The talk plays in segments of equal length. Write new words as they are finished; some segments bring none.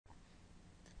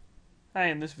Hi,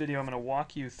 in this video I'm going to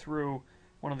walk you through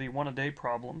one of the one-a-day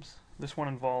problems. This one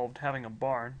involved having a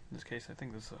barn. In this case I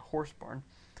think this is a horse barn.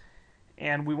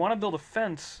 And we want to build a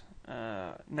fence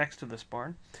next to this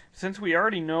barn. Since we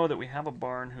already know that we have a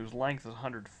barn whose length is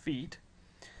 100 feet,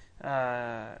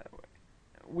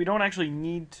 we don't actually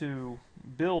need to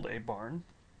build a barn.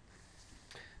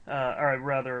 Or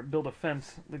rather, build a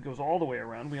fence that goes all the way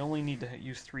around. We only need to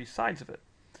use three sides of it.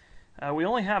 We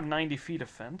only have 90 feet of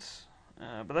fence,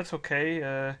 but that's okay.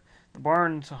 The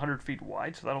barn's 100 feet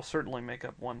wide, so that'll certainly make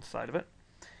up one side of it.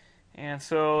 And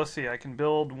so, let's see, I can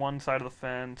build one side of the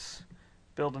fence,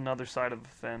 build another side of the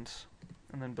fence,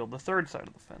 and then build the third side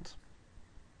of the fence.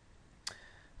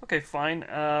 Okay, fine.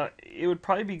 It would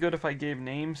probably be good if I gave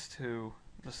names to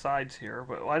the sides here,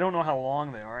 but I don't know how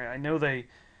long they are. I know they're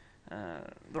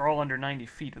all under 90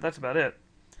 feet, but that's about it.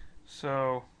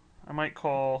 So I might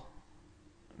call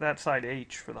that side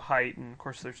H for the height, and of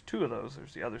course there's two of those.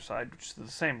 There's the other side, which is the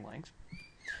same length.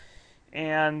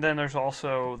 And then there's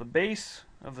also the base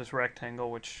of this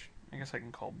rectangle, which I guess I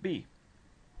can call B.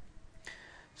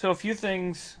 So a few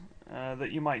things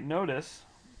that you might notice.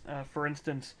 For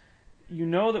instance, you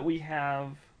know that we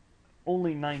have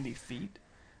only 90 feet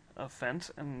of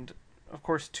fence, and of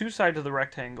course two sides of the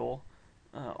rectangle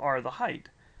are the height.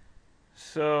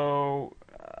 So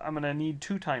I'm going to need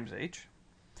 2 times H.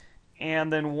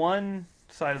 And then one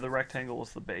side of the rectangle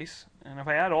is the base. And if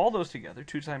I add all those together,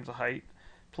 2 times the height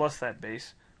plus that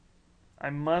base, I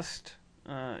must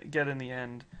get in the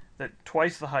end that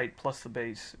twice the height plus the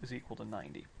base is equal to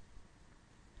 90.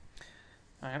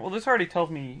 Alright, well this already tells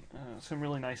me some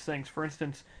really nice things. For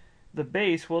instance, the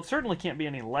base, well it certainly can't be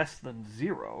any less than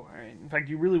 0. Right? In fact,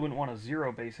 you really wouldn't want a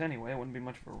 0 base anyway. It wouldn't be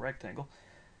much of a rectangle.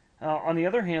 On the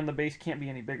other hand, the base can't be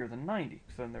any bigger than 90,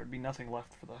 because then there would be nothing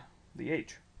left for the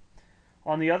H.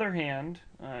 On the other hand,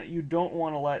 you don't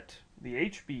want to let the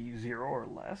H be 0 or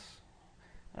less,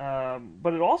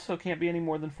 but it also can't be any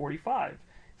more than 45. If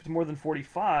it's more than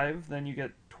 45, then you get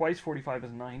twice 45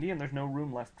 is 90, and there's no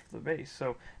room left for the base.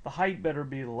 So the height better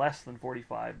be less than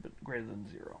 45, but greater than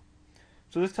 0.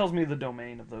 So this tells me the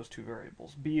domain of those two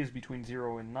variables. B is between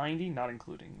 0 and 90, not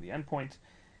including the endpoints,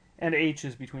 and H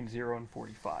is between 0 and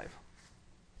 45.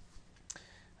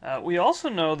 We also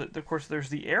know that, of course, there's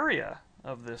the area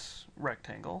of this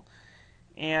rectangle,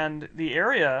 and the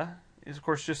area is of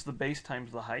course just the base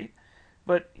times the height,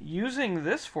 but using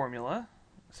this formula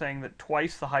saying that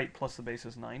twice the height plus the base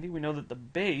is 90, we know that the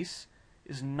base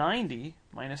is 90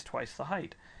 minus twice the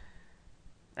height,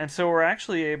 and so we're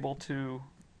actually able to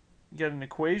get an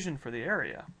equation for the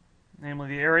area, namely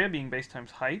the area being base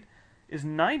times height is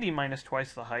 90 minus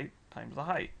twice the height times the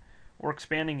height, or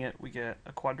expanding it we get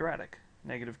a quadratic,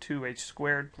 negative 2h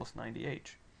squared plus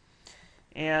 90h.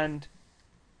 And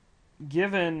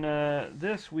given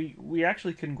this, we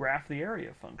actually can graph the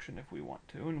area function if we want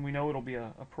to, and we know it'll be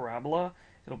a parabola.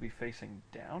 It'll be facing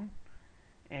down,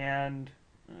 and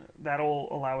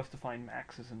that'll allow us to find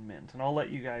maxes and mins. And I'll let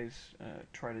you guys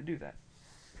try to do that.